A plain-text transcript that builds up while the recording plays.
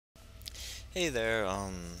Hey there,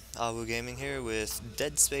 Ahwew Gaming here with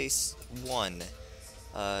Dead Space 1.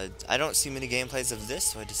 I don't see many gameplays of this,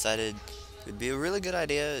 so I decided it would be a really good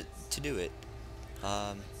idea to do it.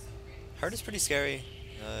 Um, Heard it's pretty scary.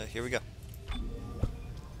 Here we go.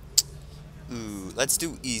 Ooh, let's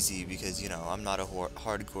do easy because, I'm not a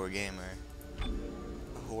hardcore gamer.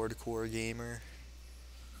 A hardcore gamer.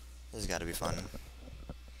 This has got to be fun.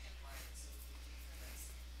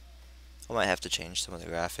 I might have to change some of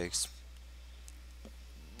the graphics.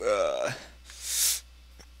 Uh,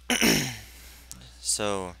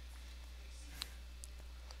 so,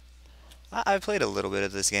 I played a little bit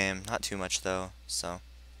of this game, not too much though, so.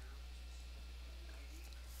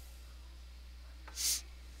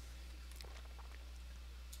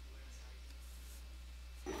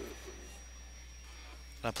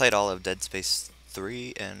 I played all of Dead Space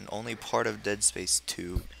 3 and only part of Dead Space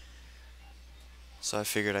 2, so I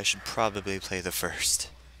figured I should probably play the first.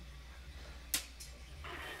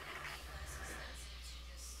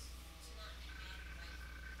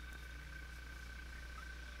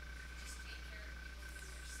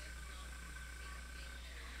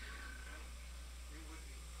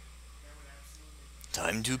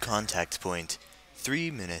 Time to contact point.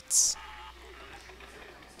 3 minutes.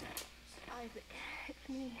 Isaac, it's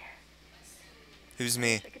me. Who's I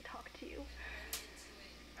me? wish I could talk to you.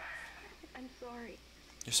 I'm sorry.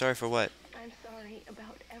 You're sorry for what? I'm sorry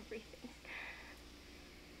about everything.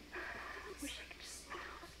 I wish I could just talk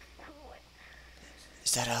to someone.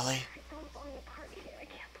 Is that Ellie? I'm falling apart here. I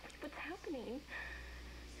can't believe what's happening.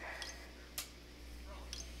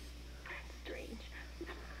 It's strange.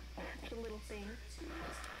 Such a little thing.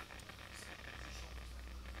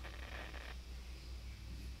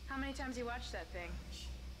 How many times you watched that thing?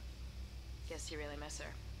 Guess you really miss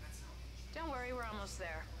her. Don't worry, we're almost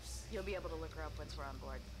there. You'll be able to look her up once we're on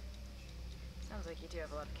board. Sounds like you do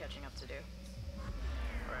have a lot of catching up to do.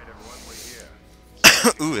 Alright, everyone, we're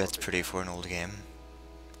here. Ooh, that's pretty for an old game.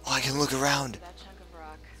 Oh, I can look around. That chunk of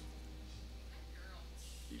rock.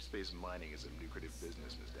 Deep space mining is a lucrative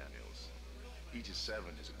business, Ms. Daniels. Aegis 7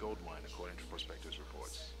 is a gold mine according to prospectors'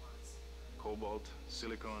 reports. Cobalt,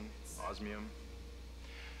 silicon, osmium.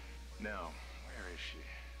 Now, where is she?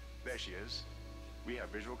 There she is. We have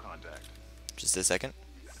visual contact. Just a second.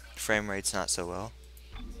 Frame rate's not so well.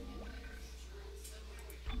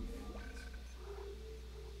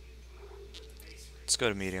 Let's go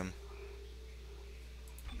to medium.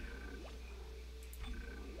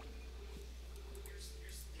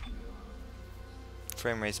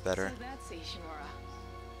 Frame rate's better. So that's Ishimura.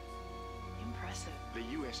 Impressive. The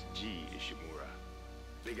USG Ishimura,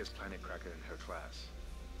 biggest planet cracker in her class.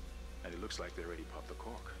 And it looks like they already popped the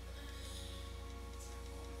cork.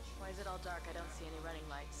 Why is it all dark? I don't see any running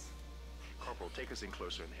lights. Corporal, take us in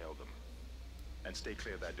closer and hail them. And stay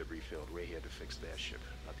clear of that debris field. We're here to fix their ship,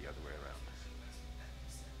 not the other way around.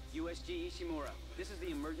 USG Ishimura. This is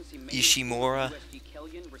the emergency Ishimura? USG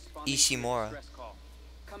Kellyan responding Ishimura. to a distress call.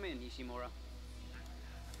 Come in, Ishimura.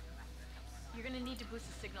 You're gonna need to boost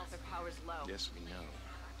the signal if their power's low. Yes, we know.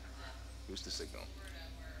 Who's the signal?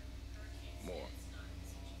 More.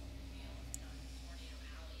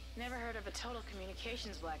 Never heard of a total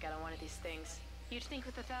communications blackout on one of these things. You'd think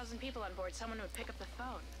with 1,000 people on board, someone would pick up the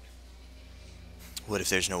phone. What if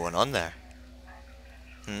there's no one on there?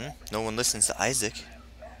 No one listens to Isaac.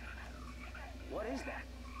 What is that?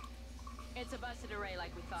 It's a busted array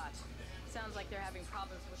like we thought. Sounds like they're having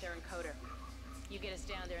problems with their encoder. You get us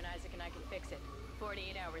down there and Isaac and I can fix it.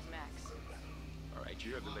 48 hours max. Alright,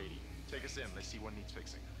 you heard the lady. Take us in. Let's see what needs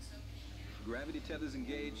fixing. Gravity tethers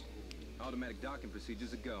engaged. Automatic docking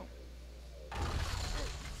procedures a go.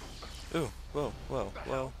 Ooh, whoa, whoa,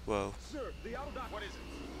 whoa, whoa. Sir, the auto dock. What is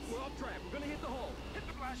it? We're off track. We're gonna hit the hull. Hit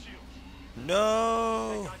the blast shield.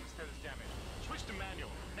 No! Guidance tether's damaged. Switch to manual.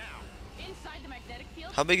 Now. Inside the magnetic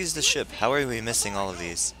field? How big is the ship? How are we missing all of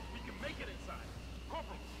these? We can make it inside.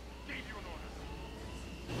 Corporal, gave you an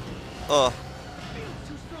order. Oh, Field's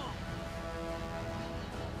too strong.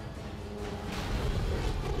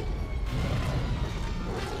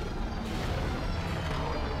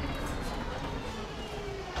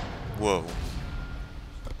 whoa.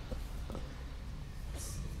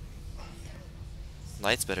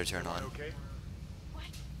 Lights better turn on. Okay? What?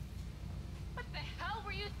 What the hell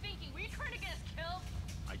were you thinking? Were you trying to get us killed?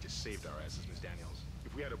 I just saved our asses, Miss Daniels.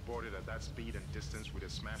 If we had aborted at that speed and distance, we'd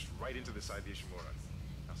have smashed right into the side of the Ishimura.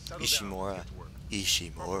 Now settle down and Ishimura. get to work.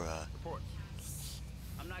 Ishimura. Report.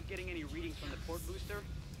 I'm not getting any readings from the port booster,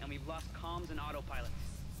 and we've lost comms and autopilot.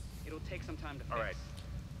 It'll take some time to fix. Alright.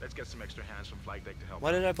 Let's get some extra hands from flight deck to help.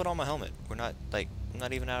 Why did I put on my helmet? We're not, I'm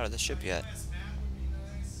not even out of the ship yet.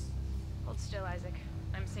 Hold still, Isaac.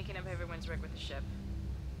 I'm syncing up everyone's Brunswick with the ship.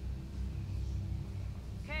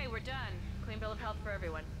 Okay, we're done. Clean bill of health for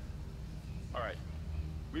everyone. All right.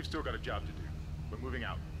 We've still got a job to do. We're moving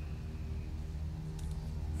out.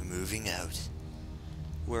 We're moving out.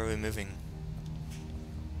 Where are we moving?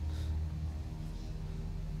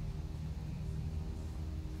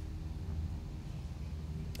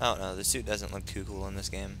 I don't know, the suit doesn't look too cool in this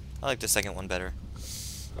game. I like the second one better.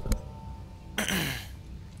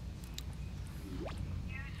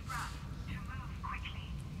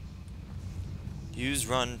 Use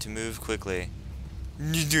run to move quickly.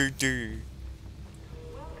 Where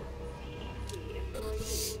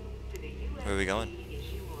are we going? You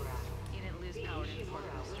didn't lose power to the port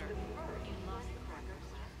booster.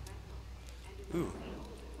 Ooh.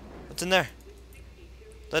 What's in there?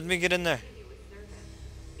 Let me get in there.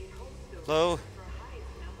 Hello?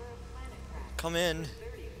 Come in.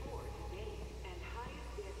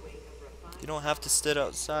 You don't have to sit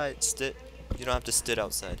outside. You don't have to sit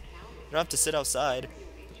outside. You don't have to sit outside.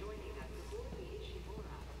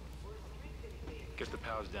 Guess the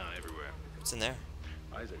power's down everywhere. What's in there?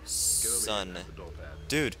 Isaac, get over Sun. here and the door pad.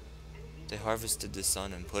 Dude, they harvested the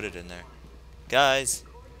sun and put it in there. Guys.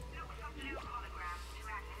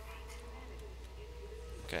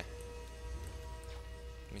 Okay.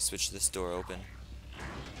 Let me switch this door open.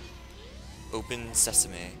 Open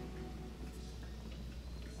sesame.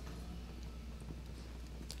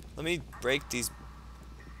 Let me break these.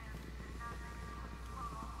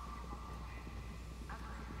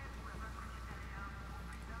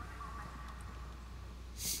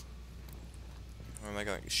 Where am I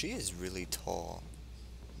going? She is really tall.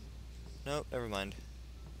 Nope, never mind.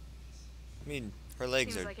 I mean, her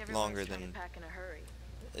legs Seems are like everyone's longer trying than. to pack in a hurry.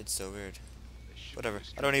 It's so weird. Whatever.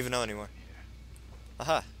 I don't even know anymore.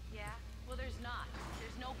 Aha. Yeah? Well, there's not.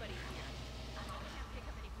 There's nobody here. I can't pick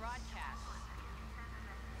up any broadcasts.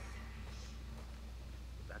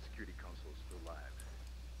 That security console is still live.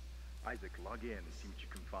 Isaac, log in and see what you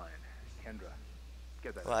can find. Kendra,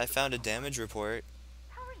 get that. Well, I found a damage report.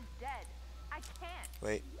 Power's dead. I can't.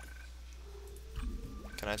 Wait.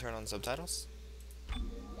 Can I turn on subtitles?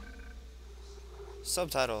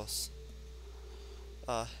 Subtitles.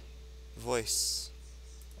 Voice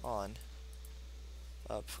on.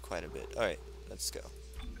 Up quite a bit. Alright, let's go.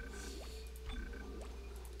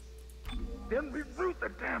 Then reboot the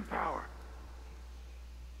damn power.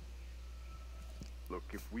 Look,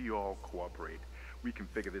 if we all cooperate, we can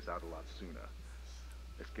figure this out a lot sooner.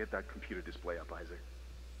 Let's get that computer display up, Isaac.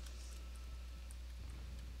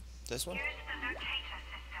 This one? Here's the locator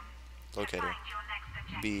system. Locator. Find your next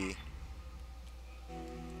objective. B.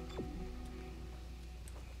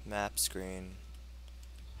 Map screen.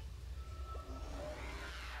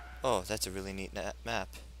 Oh, that's a really neat map.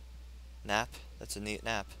 Nap? That's a neat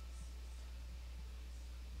nap.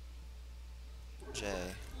 J.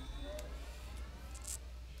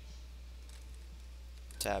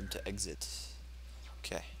 Tab to exit.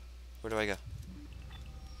 Okay. Where do I go?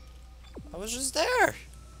 I was just there!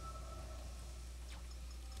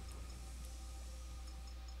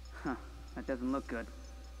 Huh. That doesn't look good.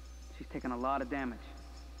 She's taken a lot of damage.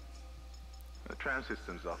 The tram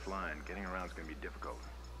system's offline. Getting around's gonna be difficult.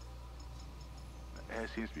 The air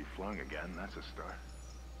seems to be flowing again. That's a start.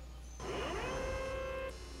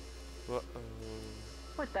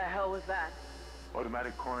 What the hell was that?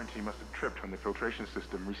 Automatic quarantine must have tripped when the filtration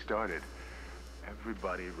system restarted.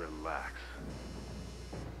 Everybody relax.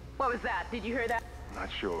 What was that? Did you hear that? Not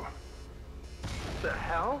sure. The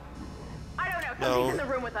hell? I don't know. No. Somebody's in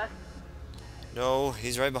the room with us. No,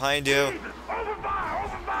 he's right behind you. Jesus! Open fire!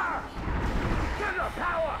 Open fire! Kendra,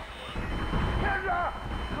 power! Kendra!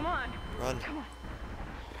 Come on. Run. Come on.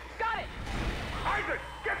 Got it. Isaac,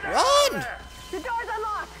 get that Run! out there! The door's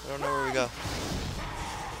unlocked. I don't know where we go.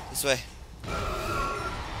 This way.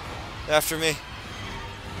 They're after me. I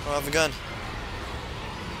don't have a gun.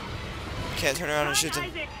 I can't turn around and shoot them.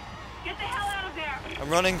 Isaac, get the hell out of there. I'm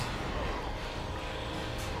running.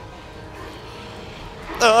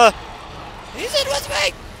 He's in with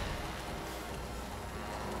me!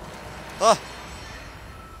 Ah!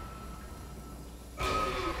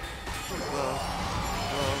 Whoa.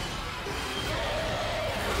 Whoa.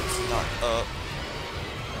 It's not up.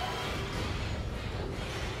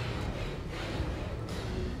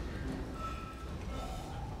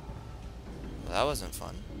 That wasn't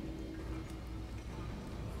fun.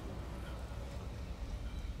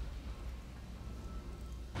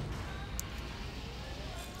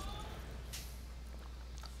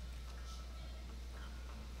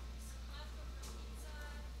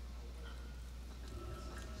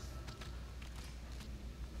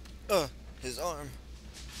 His arm.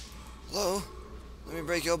 Hello? Let me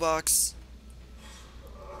break your box.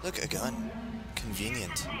 Look, a gun.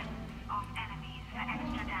 Convenient.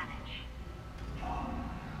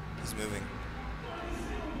 He's moving.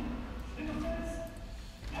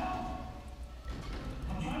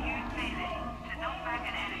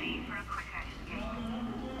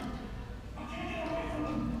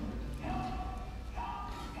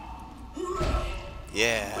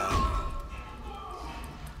 Yeah.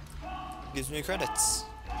 Gives me credits.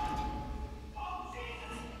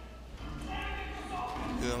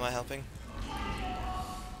 Who am I helping?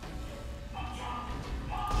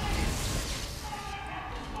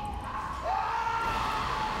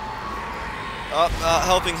 Oh,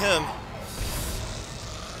 helping him.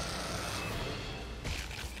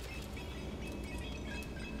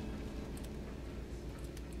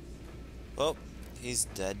 Oh, he's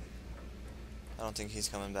dead. I don't think he's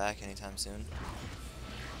coming back anytime soon.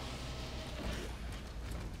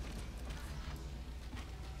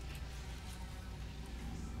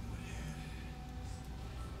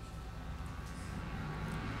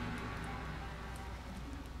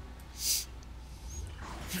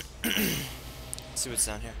 Let's see what's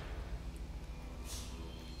down here.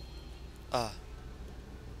 I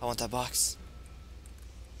want that box.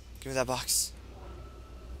 Give me that box.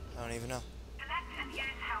 I don't even know.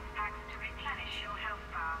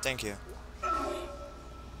 Thank you. Oh,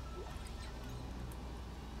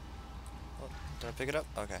 did I pick it up?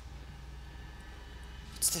 Okay.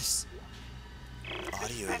 What's this?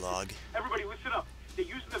 Audio log. Everybody listen up. They're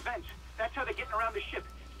using the vents. That's how they're getting around the ship.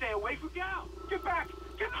 Stay away from down. Get back.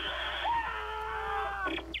 Get back.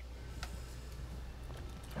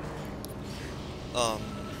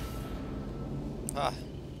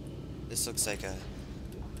 This looks like a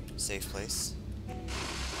safe place.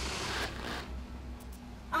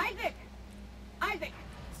 Isaac! Isaac!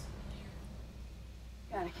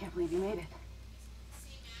 God, I can't believe you made it.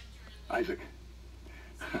 Isaac,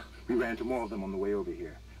 we ran into more of them on the way over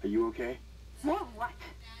here. Are you okay? More what?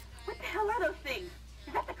 What the hell are those things?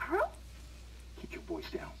 Is that the crew? Keep your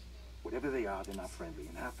voice down. Whatever they are, they're not friendly,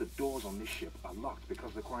 and half the doors on this ship are locked because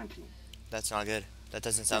of the quarantine. That's not good. That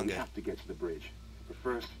doesn't sound We good. have to get to the bridge. But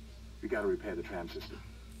first, we gotta repair the tram system.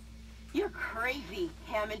 You're crazy,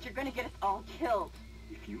 Hammond. You're gonna get us all killed.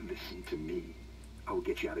 If you listen to me, I will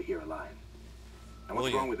get you out of here alive. Now, what's Will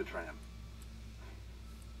you? wrong with the tram?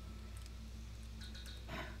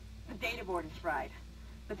 The data board is fried,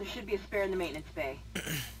 but there should be a spare in the maintenance bay.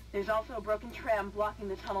 There's also a broken tram blocking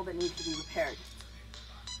the tunnel that needs to be repaired.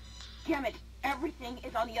 Damn it, everything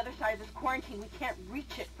is on the other side of this quarantine. We can't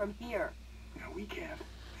reach it from here. No, we can't.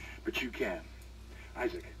 But you can.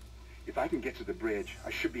 Isaac, if I can get to the bridge,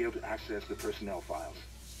 I should be able to access the personnel files.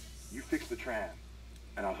 You fix the tram,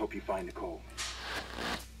 and I'll help you find Nicole.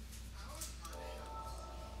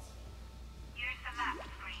 Use the map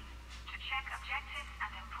screen to check objectives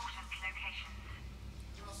and important locations.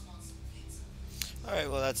 Alright,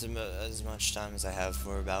 well that's as much time as I have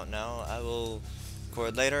for about now. I will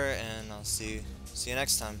record later, and I'll see you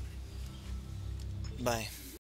next time. Bye.